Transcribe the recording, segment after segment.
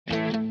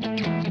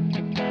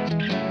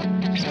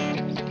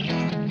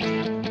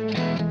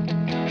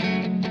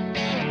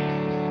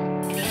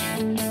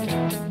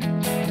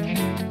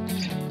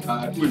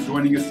for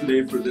joining us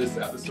today for this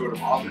episode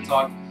of Author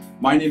Talk.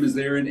 My name is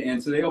Aaron, and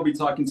today I'll be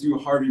talking to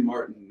Harvey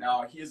Martin.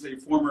 Now, he is a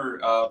former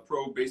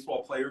pro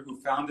baseball player who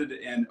founded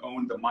and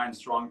owned the Mind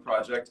Strong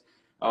Project,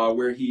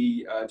 where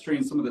he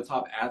trained some of the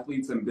top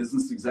athletes and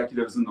business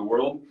executives in the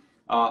world.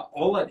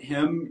 I'll let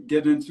him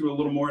get into a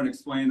little more and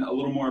explain a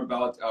little more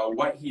about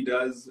what he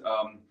does,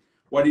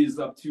 what he's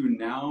up to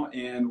now,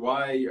 and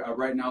why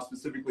right now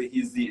specifically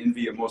he's the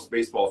envy of most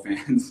baseball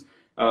fans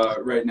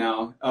right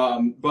now.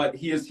 But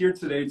he is here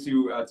today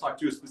to talk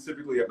to us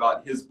specifically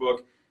about his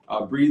book,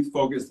 Breathe,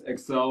 Focus,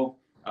 Excel,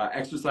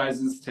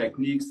 Exercises,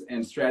 Techniques,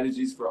 and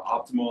Strategies for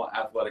Optimal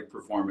Athletic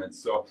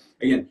Performance. So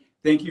again,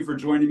 thank you for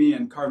joining me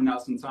and carving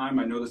out some time.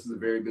 I know this is a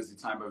very busy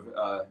time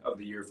of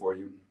the year for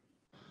you.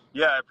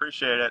 Yeah, I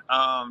appreciate it.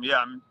 Yeah,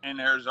 I'm in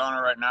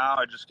Arizona right now.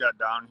 I just got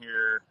down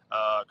here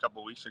a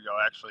couple of weeks ago,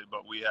 actually,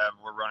 but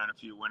we're running a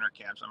few winter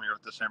camps. I'm here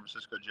with the San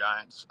Francisco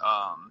Giants.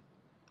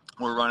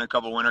 We're running a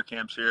couple winter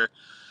camps here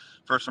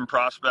for some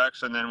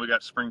prospects, and then we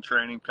got spring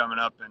training coming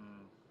up in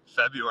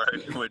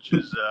February, which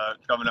is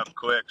coming up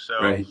quick. So,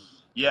 Right.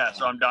 Yeah,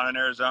 so I'm down in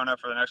Arizona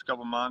for the next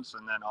couple months,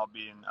 and then I'll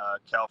be in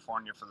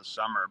California for the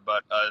summer.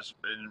 But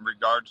in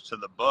regards to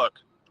the book,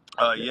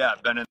 yeah,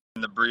 I've been in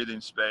the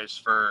breathing space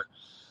for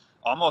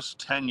almost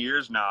 10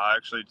 years now.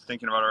 Actually,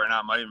 thinking about it right now,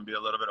 it might even be a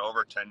little bit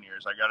over 10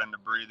 years. I got into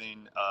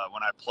breathing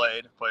when I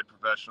played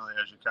professionally,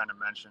 as you kind of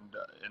mentioned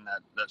in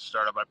that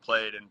startup. I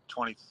played in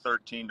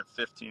 2013 to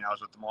 15. I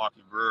was with the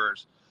Milwaukee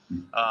Brewers.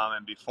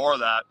 And before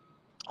that,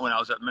 when I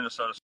was at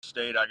Minnesota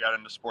State, I got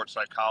into sports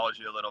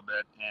psychology a little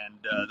bit.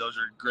 And those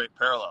are great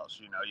parallels.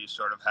 You know, you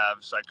sort of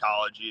have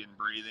psychology and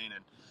breathing.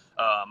 And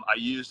I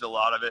used a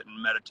lot of it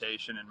in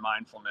meditation and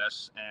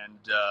mindfulness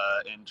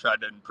and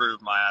tried to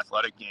improve my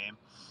athletic game.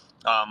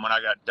 When I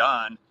got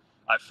done,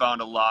 I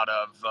found a lot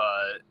of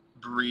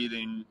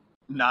breathing,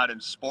 not in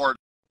sports,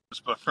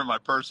 but for my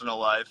personal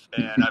life.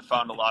 And I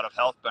found a lot of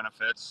health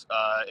benefits,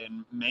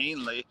 and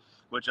mainly,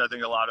 which I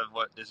think a lot of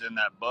what is in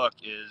that book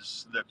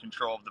is the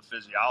control of the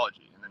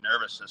physiology and the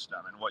nervous system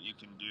and what you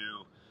can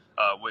do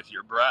with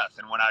your breath.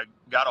 And when I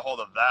got a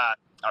hold of that,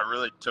 I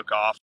really took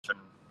off, and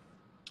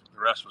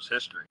the rest was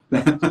history.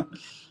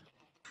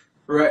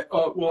 Right.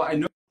 Well, I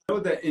know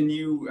that, and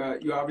you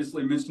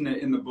obviously mentioned it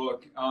in the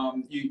book.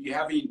 You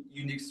have a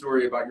unique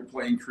story about your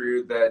playing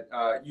career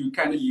that you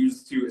kind of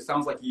used to, it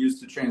sounds like you used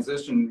to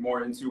transition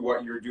more into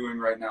what you're doing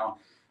right now.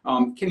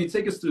 Can you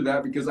take us through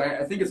that? Because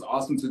I think it's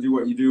awesome to do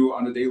what you do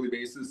on a daily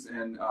basis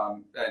and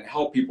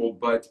help people,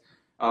 but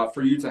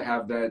for you to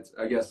have that,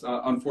 I guess,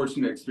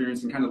 unfortunate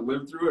experience and kind of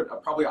live through it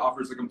probably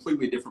offers a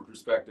completely different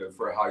perspective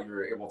for how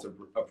you're able to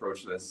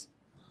approach this.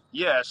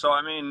 Yeah, so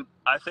I mean,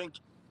 I think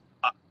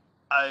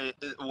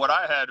what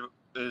I had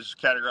is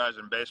categorized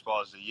in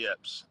baseball as the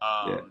yips.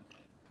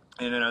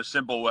 And in a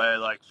simple way,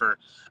 like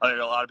I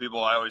think a lot of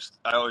people, I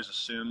always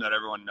assume that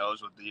everyone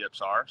knows what the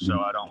yips are. So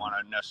I don't want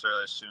to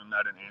necessarily assume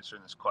that in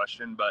answering this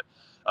question. But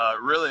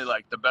really,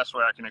 like, the best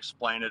way I can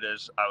explain it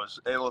is I was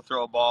able to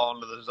throw a ball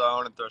into the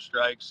zone and throw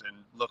strikes and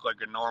look like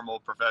a normal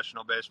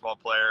professional baseball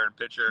player and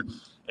pitcher.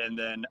 And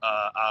then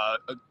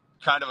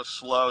kind of a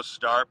slow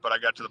start, but I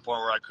got to the point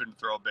where I couldn't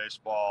throw a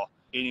baseball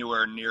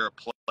anywhere near a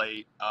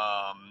plate,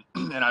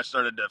 and I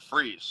started to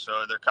freeze.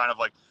 So they're kind of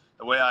like,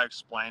 the way I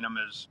explain them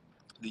is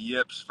the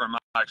yips, from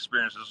my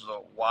experience, this was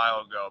a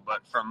while ago,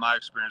 but from my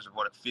experience of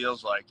what it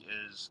feels like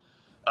is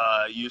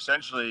you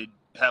essentially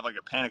have like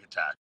a panic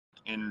attack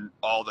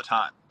all the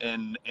time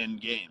in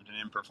games and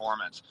in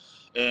performance,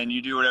 and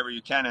you do whatever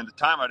you can. At the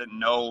time, I didn't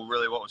know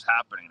really what was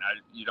happening.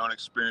 You don't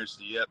experience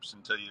the yips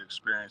until you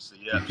experience the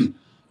yips.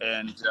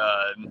 And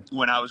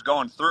when I was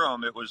going through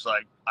them, it was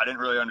like I didn't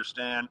really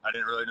understand. I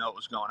didn't really know what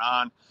was going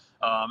on.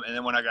 And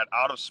then when I got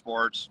out of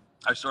sports,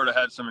 I sort of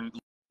had some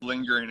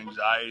lingering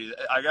anxiety.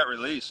 I got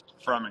released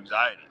from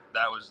anxiety.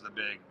 That was the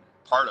big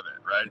part of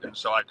it, right? And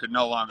so I could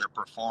no longer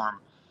perform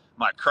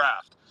my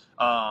craft.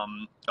 A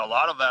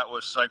lot of that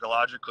was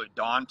psychologically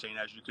daunting,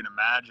 as you can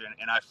imagine.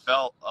 And I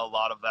felt a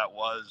lot of that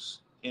was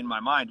in my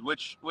mind,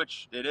 which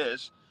it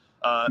is.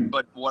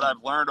 But what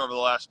I've learned over the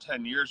last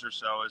 10 years or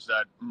so is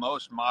that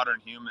most modern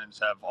humans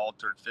have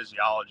altered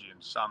physiology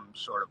in some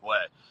sort of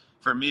way.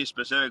 For me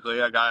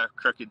specifically, I have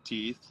crooked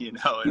teeth, and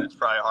it's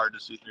probably hard to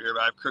see through here,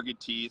 but I have crooked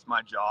teeth,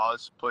 my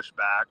jaws push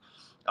back.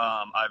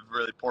 I have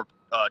really poor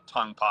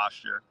tongue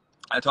posture.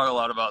 I talk a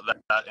lot about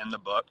that in the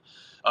book.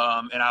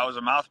 And I was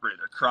a mouth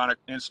breather, chronic,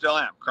 and still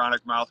am,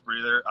 chronic mouth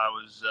breather. I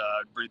was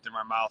breathed through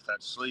my mouth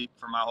at sleep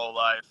for my whole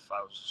life.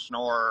 I was a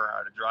snorer, I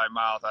had a dry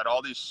mouth. I had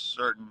all these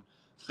certain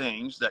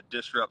things that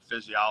disrupt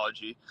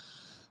physiology.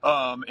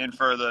 And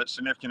for the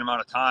significant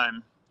amount of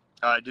time,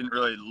 I didn't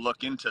really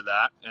look into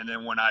that. And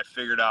then when I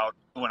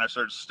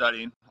started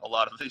studying a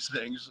lot of these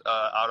things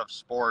out of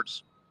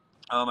sports,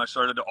 I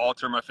started to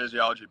alter my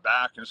physiology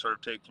back and sort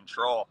of take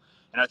control.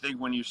 And I think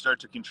when you start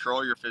to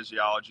control your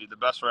physiology, the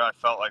best way I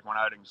felt like when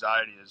I had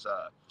anxiety is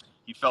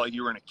you felt like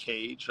you were in a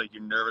cage, like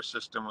your nervous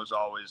system was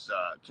always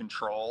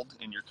controlled,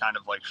 and you're kind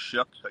of like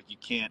shook, like you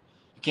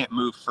can't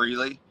move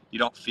freely, you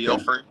don't feel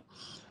free.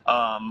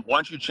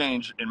 Once you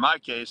change, in my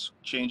case,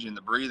 changing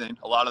the breathing,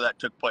 a lot of that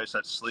took place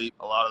at sleep.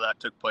 A lot of that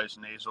took place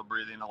nasal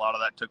breathing. A lot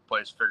of that took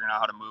place figuring out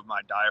how to move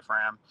my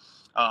diaphragm.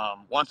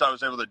 Once I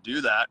was able to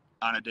do that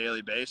on a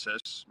daily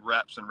basis,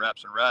 reps and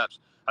reps and reps,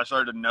 I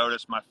started to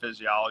notice my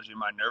physiology,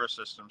 my nervous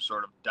system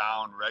sort of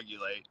down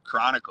regulate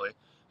chronically.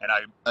 And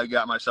I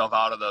got myself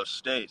out of those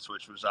states,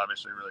 which was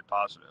obviously really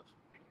positive.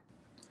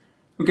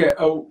 Okay.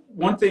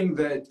 One thing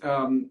that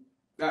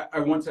I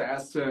want to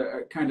ask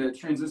to kind of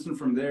transition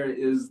from there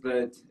is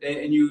that,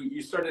 and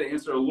you started to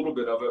answer a little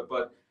bit of it,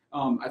 but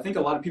I think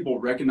a lot of people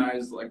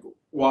recognize like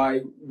why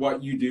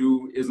what you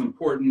do is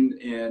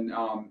important, and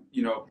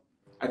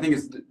I think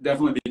it's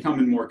definitely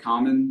becoming more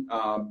common,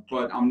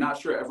 but I'm not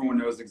sure everyone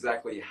knows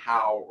exactly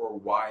how or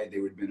why they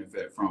would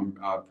benefit from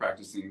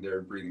practicing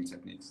their breathing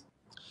techniques.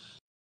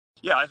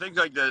 Yeah, I think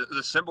like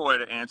the simple way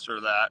to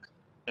answer that,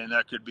 and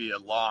that could be a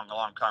long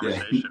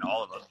conversation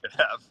all of us could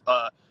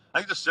have. I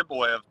think the simple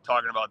way of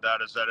talking about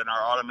that is that in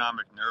our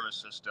autonomic nervous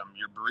system,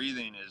 your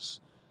breathing is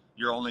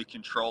your only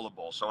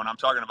controllable. So when I'm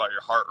talking about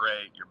your heart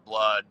rate, your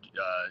blood,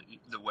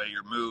 the way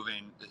you're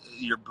moving,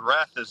 your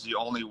breath is the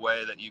only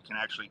way that you can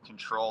actually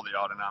control the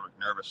autonomic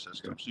nervous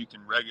system. So you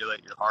can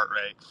regulate your heart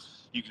rate,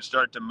 you can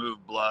start to move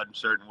blood in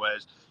certain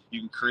ways,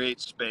 you can create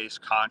space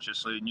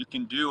consciously, and you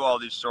can do all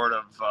these sort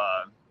of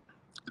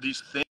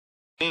these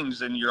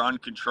things, and you're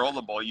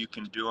uncontrollable, you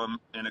can do them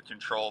in a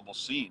controllable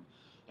scene.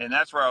 And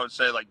that's where I would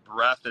say like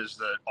breath is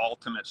the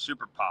ultimate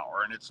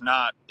superpower. And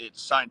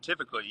it's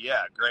scientifically,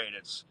 yeah, great,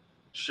 it's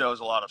shows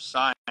a lot of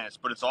science,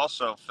 but it's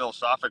also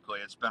philosophically,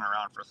 it's been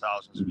around for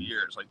thousands of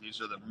years. Like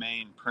these are the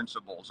main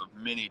principles of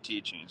many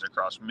teachings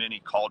across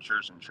many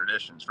cultures and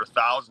traditions for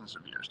thousands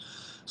of years.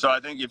 So I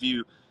think if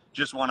you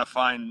just want to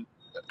find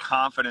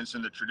confidence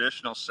in the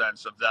traditional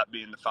sense of that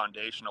being the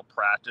foundational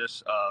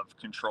practice of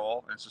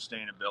control and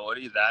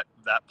sustainability,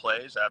 that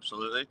plays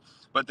absolutely.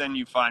 But then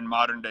you find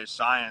modern day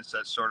science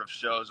that sort of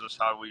shows us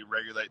how we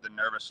regulate the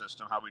nervous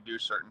system, how we do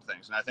certain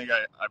things. And I think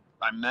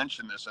I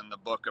mentioned this in the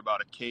book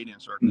about a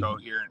cadence or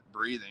coherent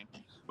breathing,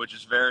 which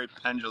is very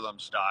pendulum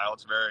style.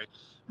 It's very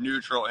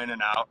neutral in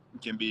and out.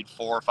 It can be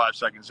 4 or 5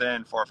 seconds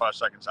in, 4 or 5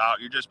 seconds out.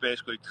 You're just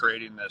basically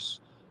creating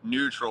this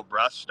neutral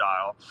breath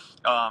style.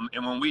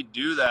 And when we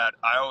do that,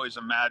 I always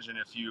imagine,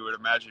 if you would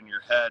imagine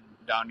your head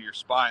down to your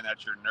spine,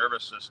 that's your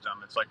nervous system.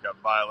 It's like a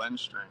violin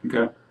string.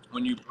 Okay.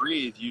 When you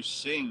breathe, you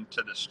sing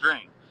to the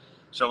string.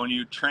 So when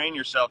you train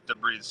yourself to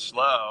breathe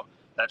slow,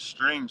 that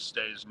string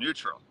stays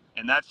neutral.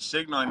 And that's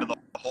signaling to the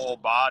whole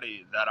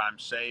body that I'm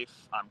safe,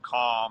 I'm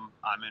calm,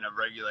 I'm in a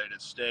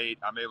regulated state,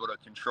 I'm able to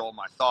control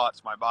my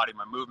thoughts, my body,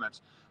 my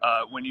movements.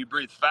 When you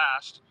breathe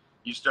fast,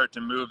 you start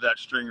to move that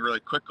string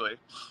really quickly,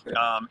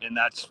 and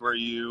that's where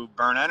you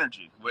burn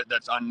energy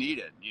that's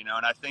unneeded,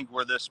 and I think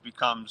where this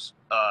becomes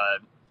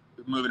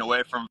moving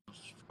away from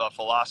a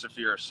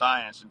philosophy or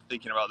science and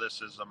thinking about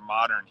this as a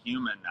modern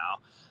human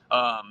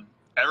now,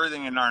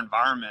 everything in our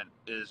environment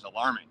is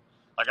alarming.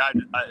 Like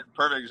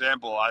perfect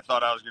example, I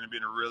thought I was going to be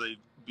in a really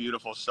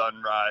beautiful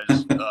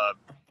sunrise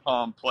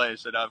calm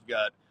place, and I've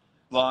got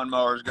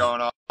lawnmowers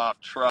going off,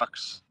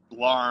 trucks,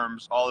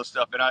 alarms, all this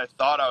stuff. And I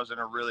thought I was in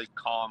a really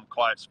calm,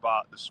 quiet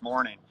spot this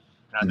morning.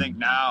 And I think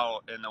now,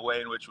 in the way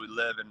in which we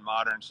live in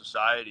modern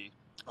society,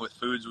 with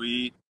foods we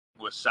eat,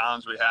 with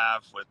sounds we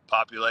have, with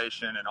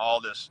population and all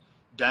this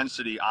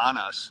density on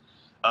us,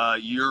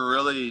 you're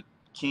really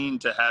keen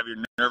to have your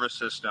nervous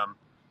system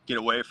get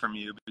away from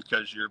you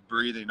because you're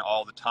breathing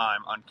all the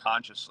time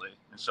unconsciously.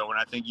 And so when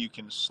I think you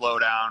can slow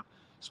down,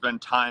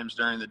 spend times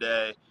during the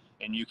day,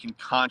 and you can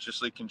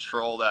consciously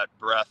control that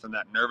breath and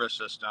that nervous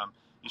system,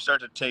 you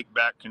start to take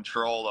back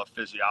control of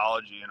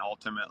physiology and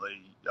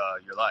ultimately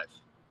your life.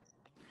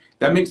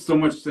 That makes so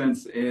much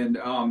sense. And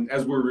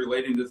as we're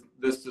relating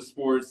this to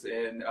sports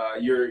and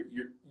your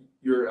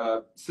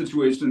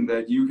situation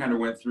that you kind of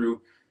went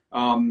through,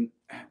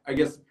 I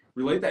guess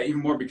relate that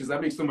even more, because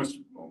that makes so much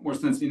more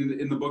sense.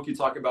 In the book, you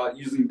talk about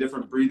using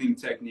different breathing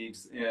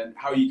techniques and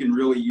how you can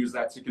really use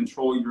that to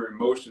control your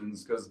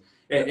emotions, because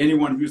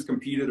anyone who's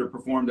competed or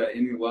performed at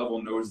any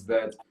level knows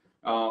that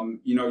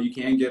you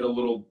can get a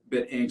little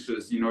bit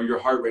anxious, your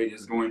heart rate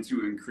is going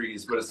to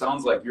increase, but it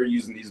sounds like you're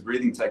using these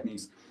breathing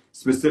techniques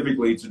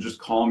specifically to just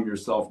calm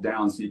yourself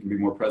down so you can be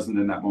more present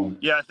in that moment.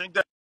 Yeah, I think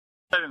that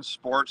in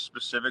sports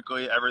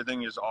specifically,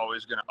 everything is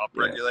always going to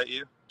upregulate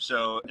you.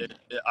 So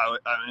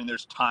I mean,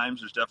 there's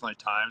definitely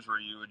times where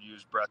you would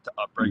use breath to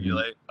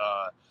upregulate.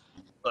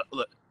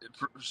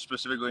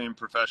 Specifically in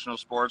professional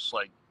sports,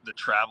 like the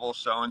travel is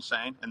so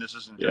insane, and this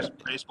isn't just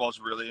baseball's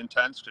really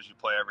intense because you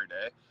play every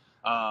day.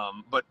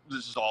 But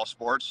this is all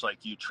sports. Like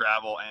you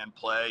travel and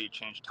play, you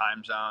change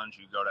time zones,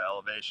 you go to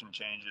elevation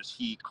changes,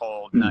 heat,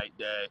 cold, night,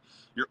 day.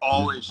 You're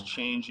always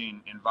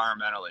changing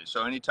environmentally.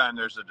 So anytime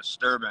there's a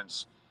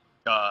disturbance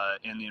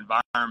in the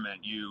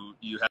environment, you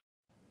have.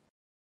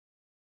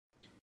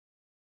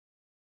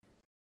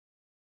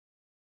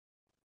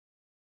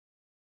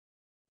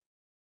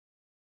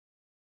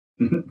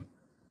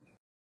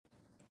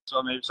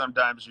 So maybe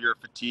sometimes you're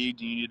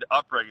fatigued and you need to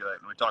upregulate,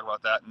 and we talk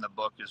about that in the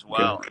book as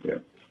well.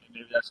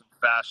 Maybe that's some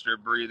faster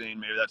breathing.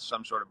 Maybe that's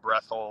some sort of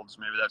breath holds.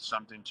 Maybe that's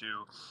something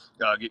to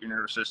get your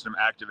nervous system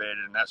activated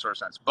in that sort of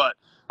sense. But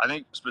I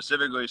think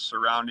specifically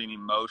surrounding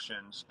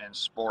emotions and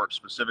sport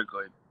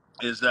specifically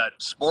is that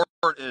sport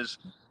is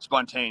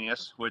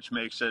spontaneous, which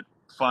makes it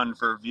fun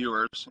for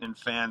viewers and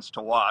fans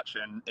to watch,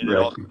 and it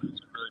also makes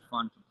it really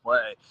fun to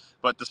play.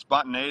 But the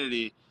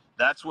spontaneity,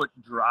 that's what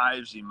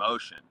drives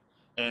emotion.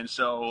 And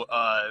so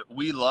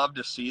we love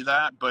to see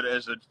that, but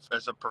as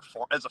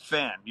a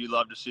fan, you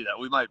love to see that.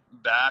 We might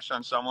bash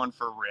on someone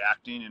for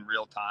reacting in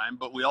real time,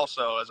 but we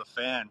also, as a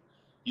fan,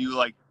 you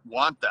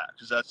want that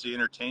because that's the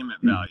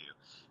entertainment value.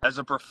 As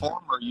a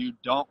performer, you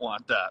don't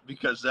want that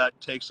because that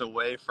takes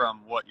away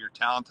from what you're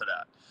talented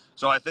at.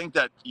 So I think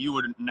that you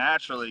would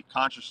naturally,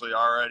 consciously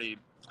already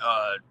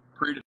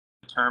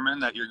predetermine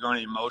that you're going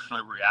to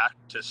emotionally react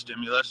to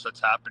stimulus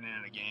that's happening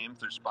in a game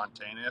through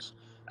spontaneous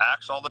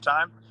acts all the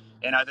time.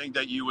 And I think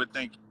that you would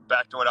think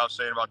back to what I was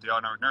saying about the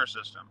autonomic nervous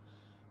system.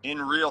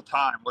 In real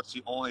time, what's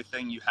the only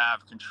thing you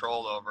have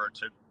control over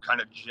to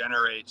kind of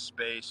generate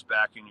space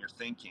back in your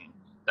thinking?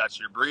 That's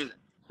your breathing.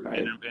 Right.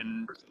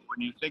 And when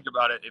you think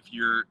about it, if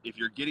you're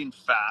getting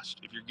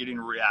fast, if you're getting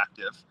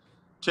reactive,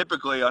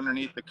 typically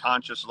underneath the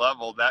conscious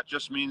level, that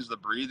just means the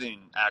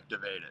breathing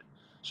activated.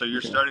 So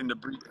you're starting to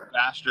breathe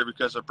faster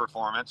because of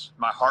performance.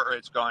 My heart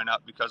rate's going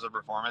up because of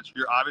performance.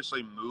 You're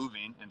obviously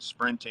moving and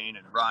sprinting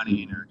and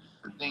running or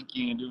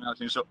thinking and doing other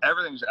things. So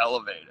everything's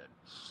elevated.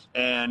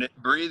 And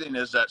breathing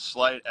is that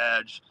slight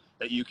edge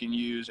that you can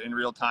use in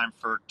real time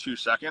for 2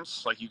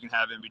 seconds. Like you can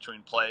have in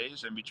between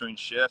plays, in between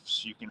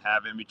shifts. You can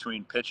have in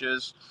between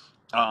pitches.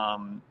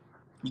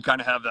 You kind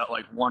of have that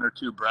 1 or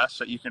 2 breaths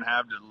that you can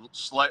have to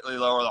slightly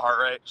lower the heart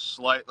rate,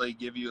 slightly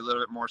give you a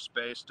little bit more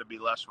space to be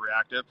less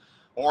reactive.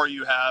 Or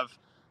you have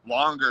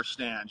longer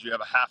stands, you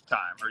have a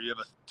halftime, or you have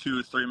a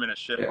 2-3 minute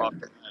shift off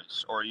the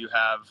ice, or you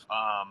have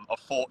a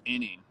full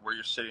inning where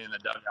you're sitting in the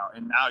dugout,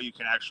 and now you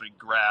can actually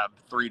grab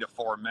 3 to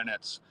 4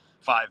 minutes,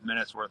 5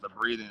 minutes worth of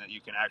breathing that you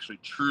can actually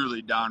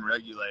truly down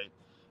regulate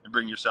and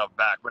bring yourself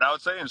back. But I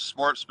would say in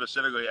sports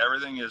specifically,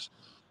 everything is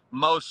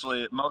most of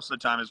the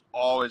time is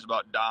always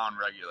about down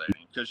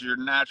regulating because you're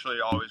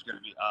naturally always going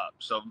to be up.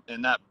 So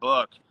in that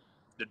book,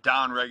 the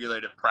down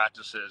regulated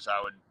practices,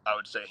 I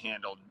would say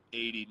handled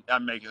 80,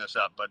 I'm making this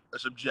up, but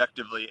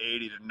subjectively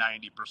 80 to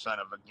 90%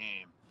 of a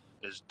game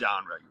is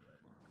down regulated.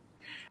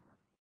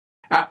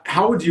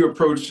 How would you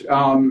approach,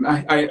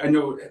 I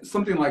know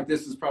something like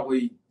this is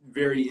probably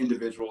very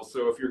individual.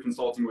 So if you're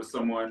consulting with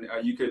someone,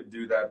 you could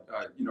do that,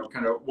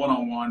 kind of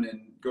one-on-one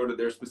and go to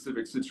their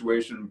specific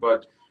situation.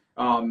 But,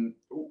 and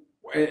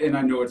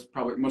I know it's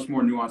probably much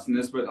more nuanced than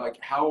this, but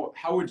how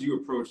would you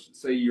approach,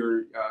 say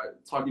you're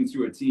talking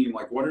to a team,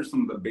 what are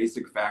some of the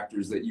basic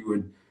factors that you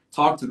would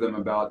talk to them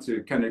about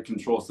to kind of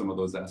control some of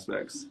those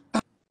aspects?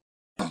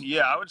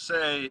 Yeah, I would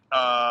say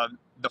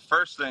the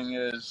first thing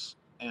is,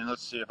 and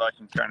let's see if I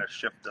can kind of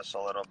shift this a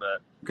little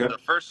bit. Okay. The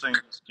first thing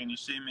is, can you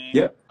see me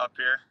up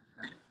here?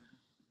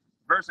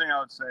 First thing I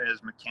would say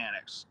is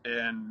mechanics.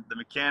 And the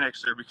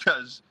mechanics are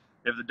because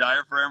if the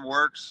diaphragm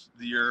works,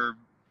 you're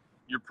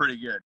pretty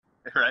good,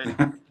 right?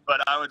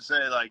 But I would say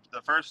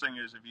the first thing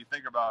is if you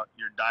think about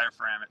your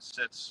diaphragm, it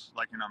sits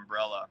like an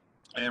umbrella.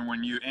 And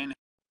when you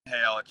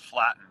inhale, it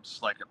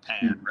flattens like a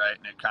pan, right?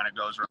 And it kind of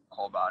goes around the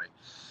whole body.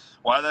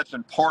 Why that's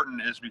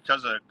important is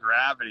because of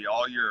gravity,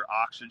 all your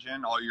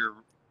oxygen, all your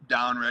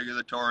down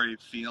regulatory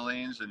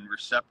feelings and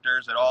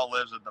receptors, it all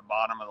lives at the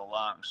bottom of the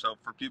lungs. So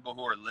for people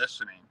who are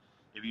listening,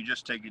 if you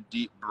just take a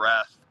deep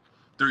breath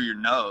through your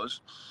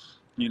nose,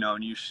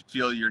 and you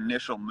feel your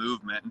initial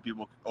movement, and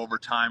people over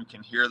time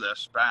can hear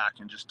this back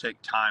and just take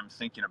time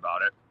thinking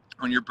about it.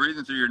 When you're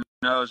breathing through your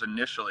nose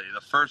initially,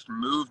 the first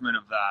movement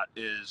of that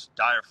is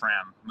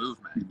diaphragm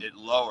movement. It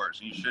lowers,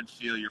 and you should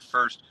feel your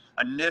first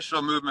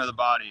initial movement of the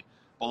body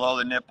below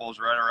the nipples,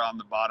 right around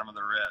the bottom of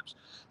the ribs.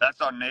 That's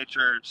how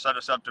nature set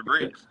us up to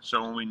breathe.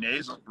 So when we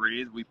nasal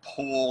breathe, we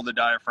pull the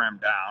diaphragm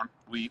down,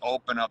 we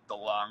open up the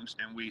lungs,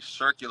 and we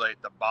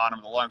circulate the bottom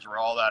of the lungs where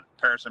all that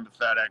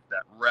parasympathetic,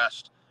 that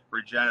rest,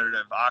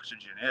 regenerative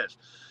oxygen is.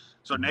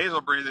 So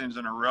nasal breathing is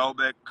an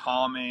aerobic,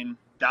 calming,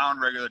 down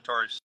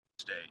regulatory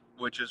state,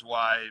 which is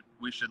why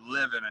we should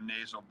live in a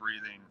nasal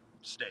breathing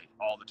state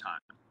all the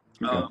time.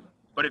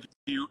 But if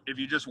you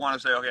just want to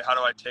say, okay, how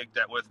do I take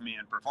that with me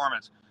in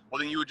performance? Well,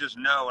 then you would just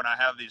know when I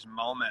have these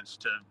moments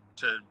to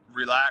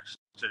relax,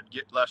 to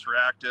get less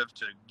reactive,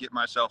 to get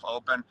myself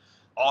open,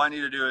 all I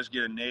need to do is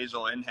get a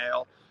nasal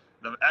inhale.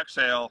 The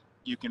exhale,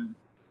 you can,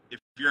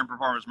 if you're in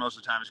performance, most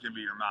of the time it's going to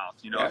be your mouth.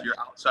 If you're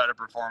outside of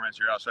performance,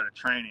 you're outside of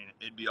training,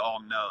 it'd be all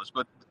nose.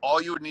 But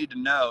all you would need to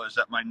know is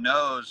that my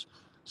nose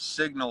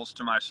signals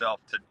to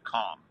myself to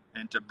calm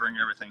and to bring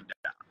everything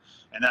down.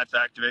 And that's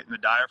activating the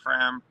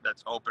diaphragm,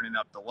 that's opening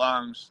up the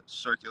lungs, that's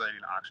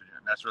circulating oxygen.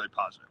 That's really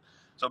positive.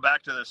 So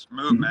back to this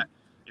movement,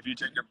 if you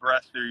take a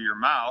breath through your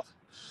mouth,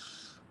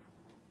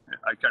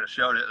 I kind of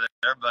showed it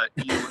there, but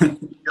you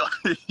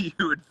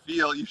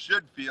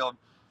should feel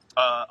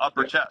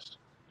upper chest,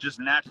 just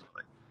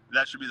naturally.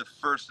 That should be the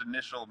first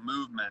initial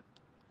movement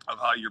of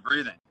how you're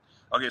breathing.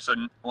 Okay, so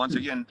once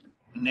again,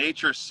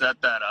 nature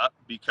set that up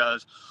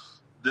because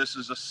this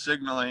is a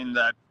signaling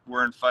that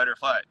we're in fight or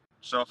flight.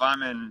 So if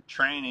I'm in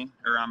training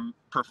or I'm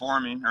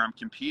performing or I'm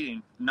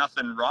competing,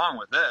 nothing wrong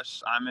with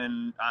this.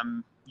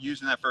 I'm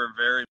using that for a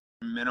very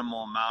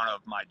minimal amount of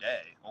my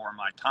day or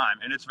my time,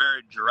 and it's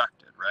very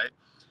directed, right?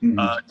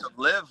 To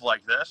live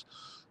like this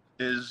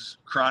is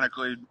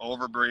chronically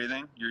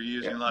overbreathing. You're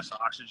using less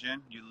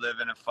oxygen. You live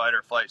in a fight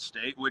or flight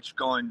state, which,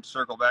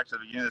 circle back to the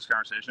beginning of this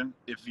conversation,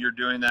 if you're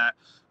doing that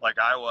like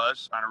I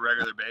was on a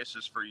regular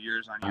basis for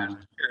years on years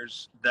and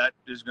years, that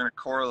is going to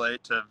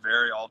correlate to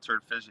very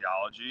altered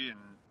physiology. And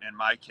in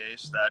my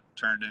case, that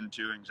turned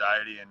into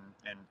anxiety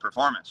and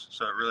performance.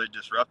 So it really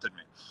disrupted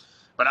me.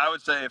 But I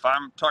would say if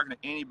I'm talking to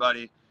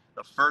anybody,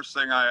 the first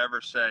thing I ever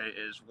say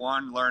is,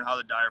 one, learn how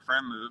the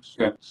diaphragm moves.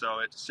 So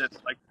it sits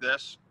like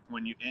this.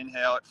 When you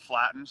inhale, it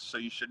flattens. So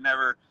you should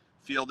never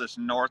feel this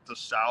north to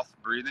south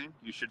breathing.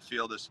 You should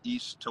feel this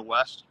east to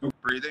west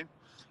breathing.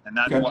 And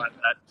that's why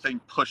that thing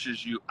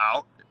pushes you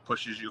out. It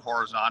pushes you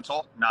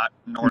horizontal, not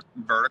north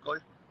vertically,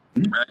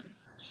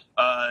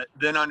 right?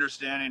 Then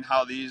understanding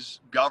how these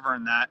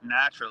govern that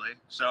naturally.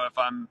 So if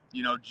I'm,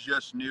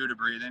 just new to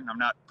breathing, I'm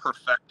not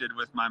perfected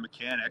with my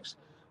mechanics.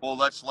 Well,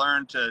 let's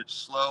learn to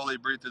slowly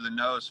breathe through the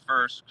nose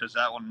first, because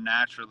that will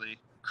naturally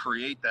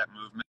create that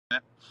movement.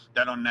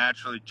 That'll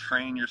naturally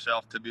train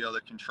yourself to be able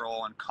to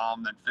control and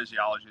calm the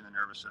physiology of the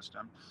nervous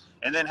system.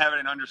 And then having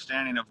an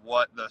understanding of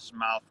what this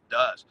mouth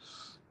does.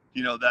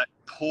 That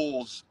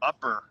pulls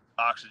upper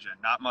oxygen,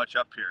 not much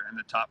up here in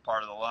the top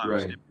part of the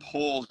lungs. It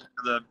pulls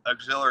the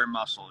auxiliary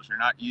muscles. You're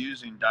not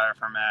using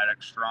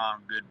diaphragmatic, strong,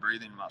 good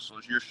breathing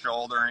muscles. You're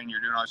shouldering, you're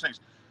doing all these things.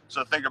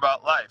 So think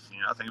about life,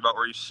 think about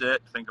where you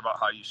sit, think about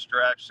how you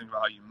stretch, think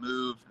about how you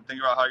move, and think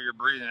about how you're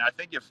breathing. I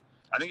think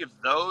if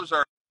those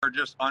are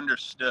just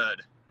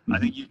understood, I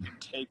think you can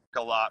take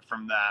a lot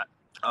from that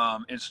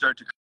and start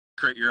to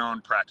create your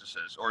own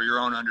practices or your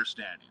own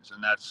understandings.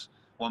 And that's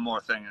one more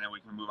thing, and then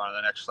we can move on to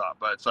the next thought.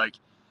 But it's like,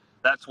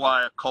 that's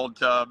why a cold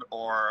tub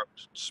or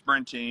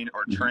sprinting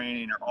or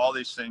training or all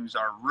these things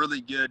are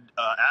really good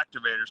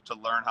activators to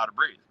learn how to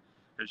breathe.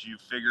 Because you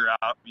figure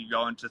out, you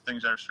go into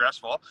things that are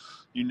stressful,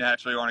 you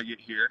naturally want to get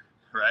here,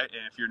 right?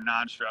 And if you're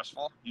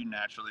non-stressful, you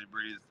naturally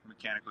breathe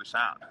mechanically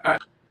sound.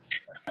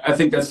 I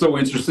think that's so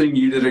interesting.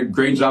 You did a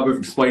great job of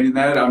explaining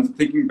that. I'm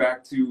thinking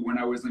back to when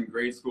I was in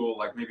grade school,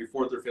 like maybe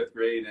 4th or 5th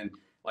grade, and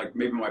like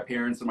maybe my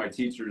parents and my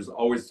teachers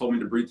always told me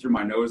to breathe through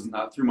my nose and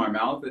not through my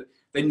mouth.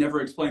 They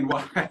never explained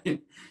why.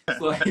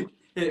 It's like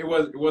it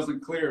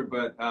wasn't clear,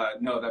 but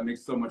no, that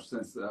makes so much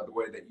sense the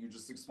way that you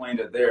just explained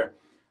it there.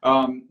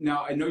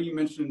 Now I know you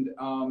mentioned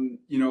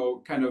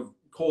kind of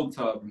cold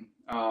tub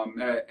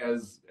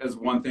as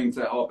one thing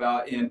to help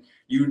out, and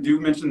you do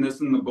mention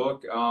this in the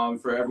book.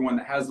 For everyone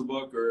that has the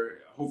book, or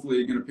hopefully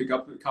you're going to pick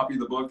up a copy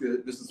of the book,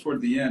 this is toward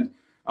the end,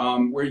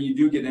 where you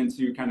do get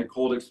into kind of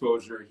cold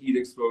exposure, heat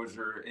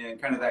exposure,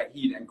 and kind of that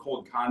heat and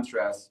cold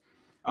contrast.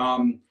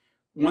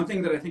 One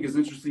thing that I think is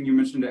interesting, you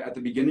mentioned at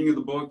the beginning of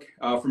the book,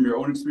 from your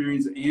own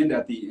experience and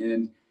at the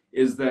end,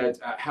 is that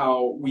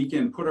how we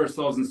can put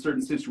ourselves in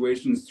certain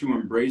situations to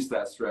embrace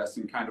that stress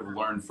and kind of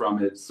learn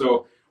from it.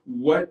 So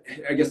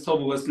tell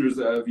the listeners,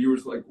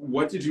 viewers, like,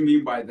 what did you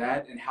mean by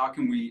that, and how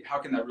can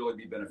that really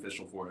be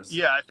beneficial for us?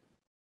 Yeah, I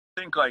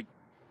think I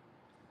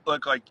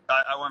went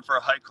for a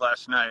hike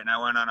last night, and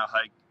I went on a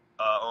hike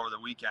over the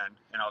weekend,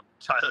 and I'll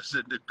tie this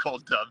into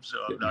cold tub, so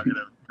I'm not going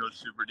to go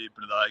super deep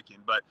into the hiking.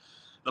 But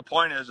the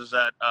point is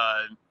that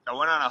I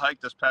went on a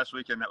hike this past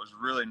weekend that was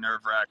really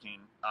nerve-wracking.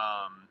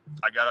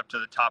 I got up to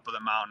the top of the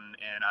mountain,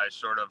 and I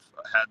sort of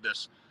had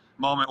this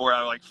moment where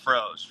I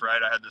froze,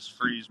 right? I had this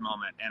freeze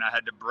moment, and I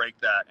had to break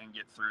that and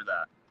get through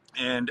that.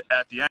 And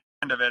at the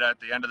end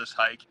of this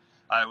hike,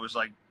 I was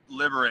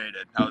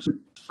liberated. I was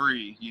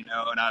free,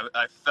 and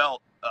I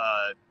felt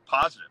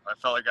positive. I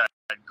felt like I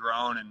had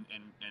grown and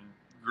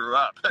grew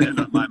up in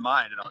my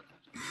mind.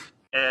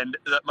 And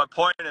my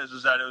point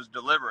is that it was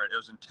deliberate. It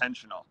was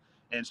intentional.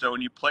 And so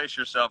when you place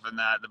yourself in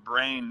that,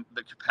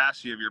 the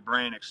capacity of your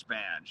brain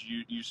expands.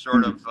 You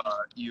sort of,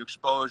 you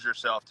expose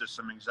yourself to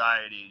some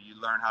anxiety. You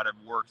learn how to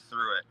work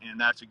through it. And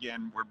that's,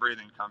 again, where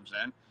breathing comes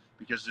in,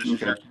 because this is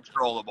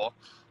controllable,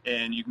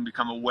 and you can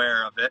become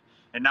aware of it.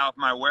 And now if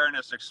my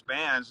awareness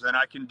expands, then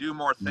I can do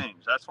more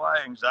things. That's why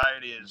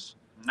anxiety is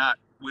not,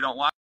 we don't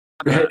want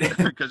that,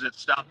 because it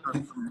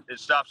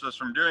stops us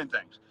from doing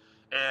things.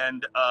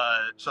 And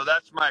so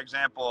that's my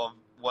example of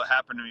what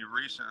happened to me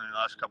recently in the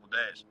last couple of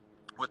days.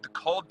 With the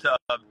cold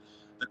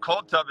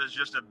tub is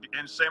just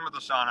and same with the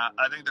sauna.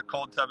 I think the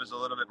cold tub is a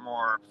little bit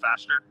more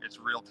faster. It's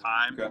real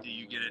time.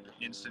 You get it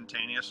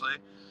instantaneously.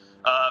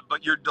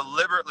 But you're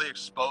deliberately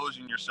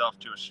exposing yourself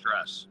to a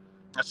stress.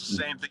 That's the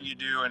same thing you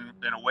do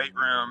in a weight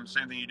room,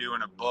 same thing you do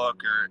in a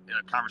book or in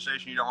a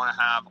conversation you don't want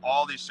to have,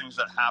 all these things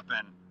that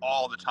happen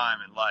all the time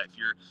in life.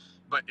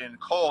 But in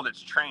cold,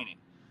 it's training.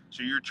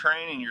 So you're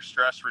training your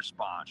stress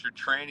response, you're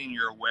training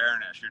your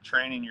awareness, you're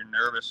training your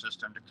nervous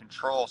system to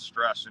control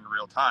stress in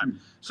real time.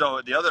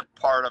 So the other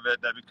part of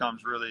it that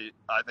becomes really,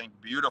 I think,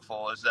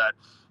 beautiful is that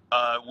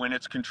when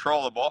it's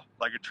controllable,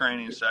 like a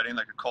training setting,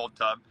 like a cold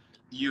tub,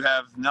 you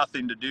have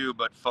nothing to do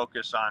but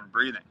focus on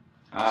breathing.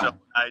 So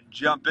I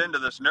jump into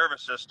this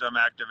nervous system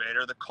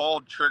activator. The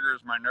cold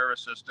triggers my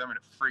nervous system and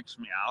it freaks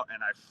me out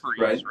and I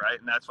freeze, right?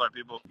 And that's why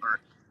people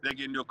they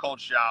get into a cold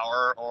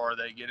shower or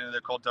they get into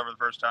the cold tub for the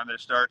first time, they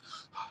start,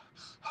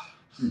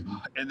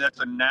 and that's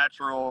a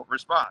natural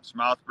response.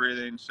 Mouth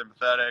breathing,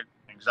 sympathetic,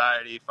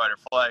 anxiety, fight or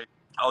flight,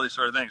 all these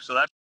sort of things. So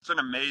that's an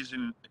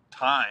amazing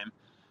time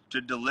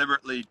to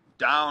deliberately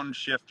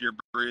downshift your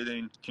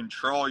breathing,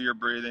 control your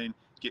breathing,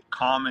 get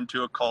calm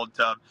into a cold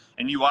tub.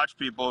 And you watch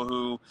people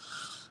who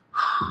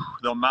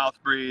they'll mouth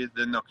breathe,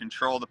 then they'll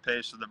control the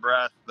pace of the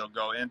breath. They'll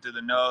go in through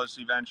the nose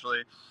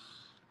eventually,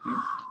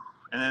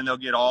 and then they'll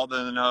get all to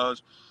the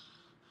nose.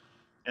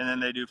 And then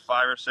they do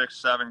 5 or 6,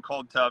 7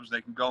 cold tubs.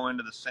 They can go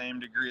into the same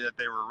degree that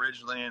they were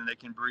originally in. They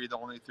can breathe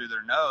only through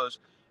their nose.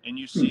 And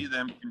you see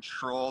them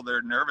control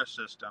their nervous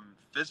system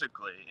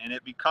physically. And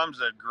it becomes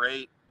a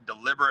great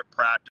deliberate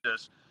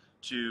practice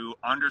to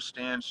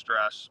understand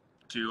stress,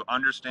 to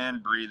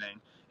understand breathing.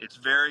 It's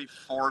very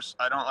forced.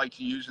 I don't like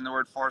using the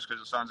word force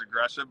because it sounds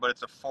aggressive, but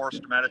it's a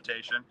forced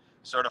meditation.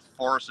 It sort of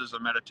forces a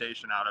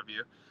meditation out of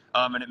you.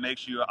 And it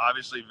makes you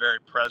obviously very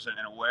present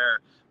and aware.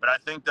 But I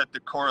think that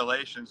the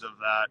correlations of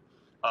that,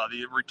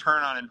 the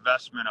return on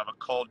investment of a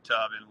cold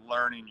tub and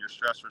learning your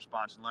stress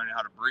response and learning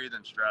how to breathe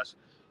in stress,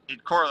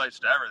 it correlates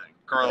to everything.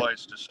 It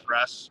correlates to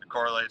stress, it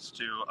correlates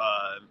to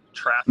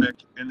traffic,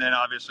 and then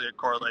obviously it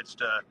correlates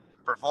to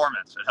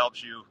performance. It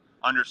helps you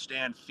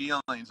understand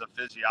feelings of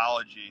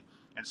physiology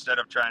instead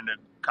of trying to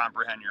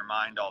comprehend your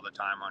mind all the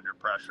time under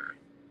pressure.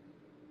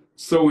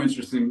 So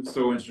interesting,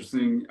 so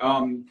interesting.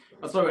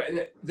 So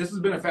this has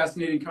been a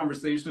fascinating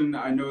conversation.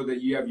 I know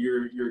that you have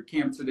your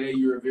camp today.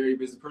 You're a very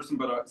busy person,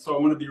 but so I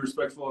want to be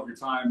respectful of your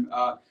time.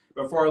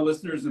 But for our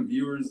listeners and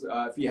viewers,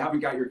 if you haven't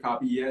got your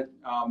copy yet,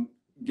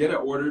 get it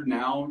ordered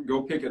now.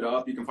 Go pick it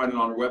up. You can find it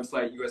on our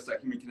website,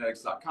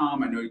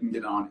 us.humankinetics.com. I know you can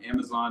get it on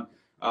Amazon,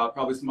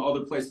 probably some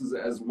other places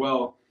as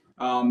well.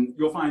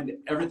 You'll find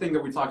everything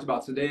that we talked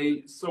about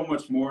today, so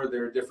much more.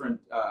 There are different,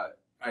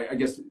 I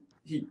guess,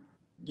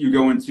 you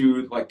go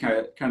into like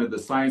kind of the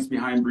science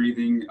behind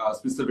breathing,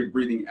 specific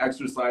breathing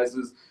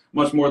exercises,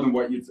 much more than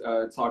what you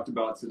talked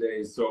about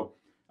today. So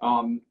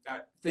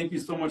thank you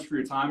so much for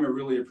your time. I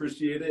really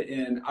appreciate it.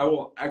 And I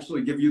will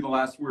actually give you the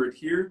last word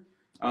here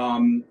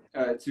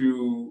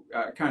to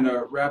kind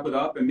of wrap it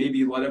up and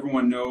maybe let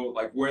everyone know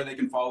like where they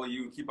can follow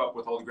you and keep up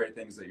with all the great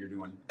things that you're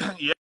doing.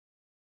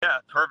 Yeah,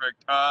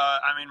 perfect.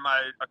 I mean,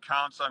 my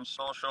accounts on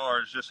social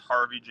are just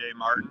Harvey J.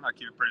 Martin. I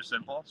keep it pretty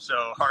simple.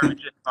 So Harvey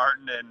J.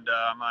 Martin, and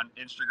I'm on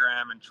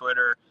Instagram and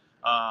Twitter.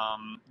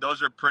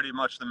 Those are pretty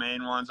much the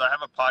main ones. I have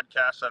a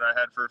podcast that I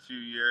had for a few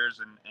years,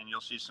 and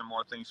you'll see some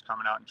more things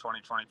coming out in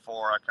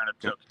 2024. I kind of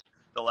took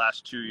the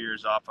last 2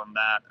 years off on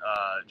that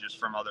just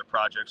from other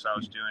projects I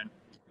was doing.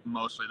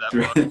 Mostly that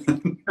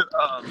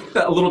book.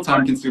 A little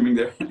time consuming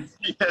there.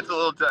 Yeah, it's a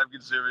little time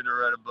consuming to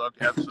write a book,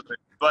 absolutely.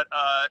 But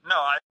no,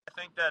 I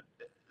think that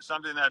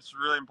something that's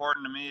really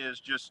important to me is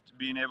just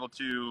being able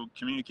to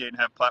communicate and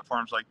have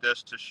platforms like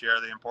this to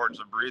share the importance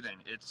of breathing.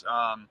 It's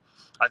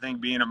I think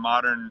being a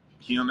modern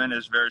human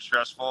is very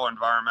stressful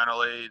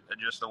environmentally,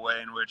 just the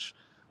way in which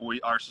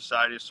our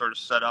society is sort of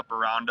set up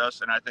around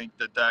us, and I think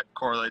that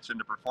correlates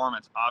into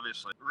performance,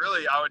 obviously.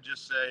 Really, I would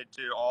just say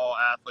to all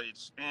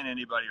athletes and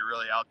anybody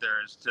really out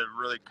there is to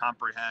really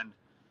comprehend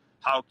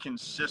how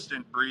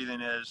consistent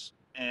breathing is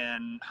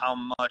and how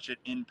much it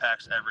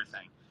impacts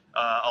everything.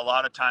 A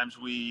lot of times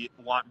we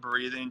want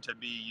breathing to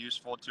be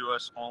useful to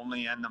us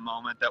only in the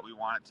moment that we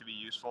want it to be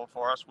useful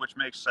for us, which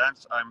makes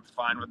sense. I'm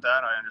fine with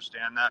that. I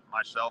understand that,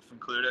 myself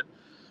included.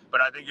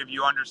 But I think if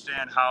you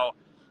understand how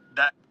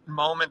that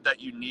moment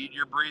that you need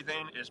your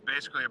breathing is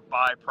basically a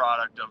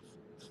byproduct of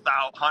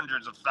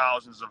hundreds of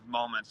thousands of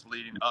moments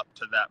leading up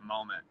to that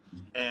moment.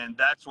 And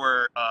that's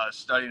where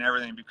studying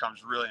everything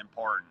becomes really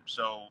important.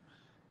 So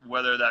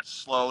whether that's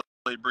slowly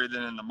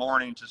breathing in the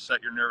morning to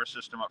set your nervous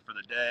system up for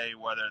the day,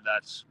 whether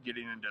that's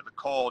getting into the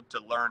cold to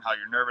learn how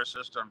your nervous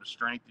system, to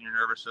strengthen your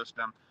nervous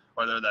system,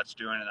 whether that's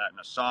doing that in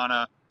a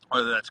sauna,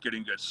 whether that's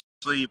getting good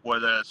sleep,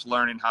 whether that's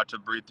learning how to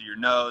breathe through your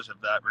nose, if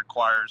that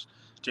requires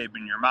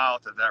taping your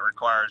mouth, if that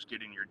requires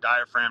getting your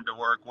diaphragm to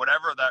work,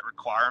 whatever that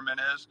requirement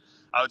is,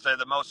 I would say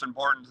the most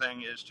important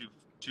thing is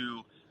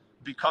to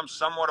become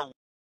somewhat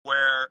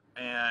aware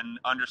and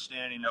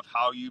understanding of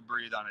how you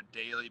breathe on a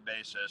daily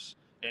basis.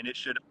 And it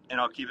should,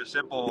 and I'll keep it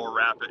simple, we'll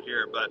wrap it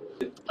here, but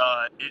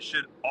it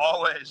should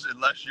always,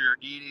 unless you're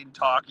eating,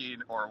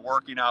 talking, or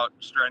working out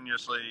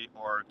strenuously,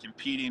 or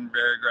competing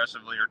very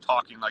aggressively, or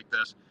talking like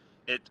this,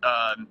 it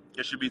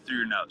should be through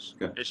your nose.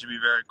 Okay. It should be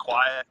very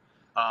quiet,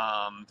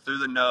 through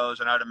the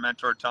nose. And I had a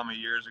mentor tell me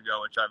years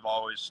ago, which I've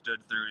always stood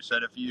through. He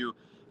said, if you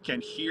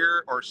can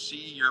hear or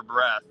see your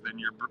breath, then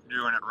you're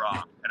doing it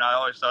wrong. And I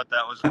always thought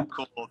that was a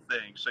cool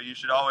thing. So you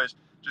should always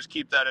just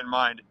keep that in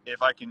mind.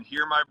 If I can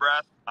hear my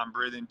breath, I'm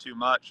breathing too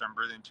much, I'm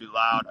breathing too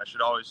loud. I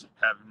should always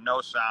have no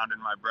sound in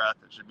my breath.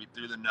 It should be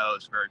through the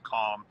nose, very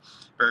calm,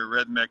 very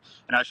rhythmic,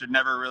 and I should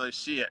never really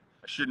see it.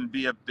 I shouldn't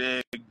be a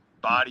big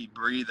body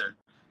breather.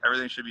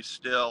 Everything should be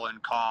still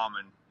and calm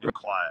and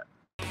quiet.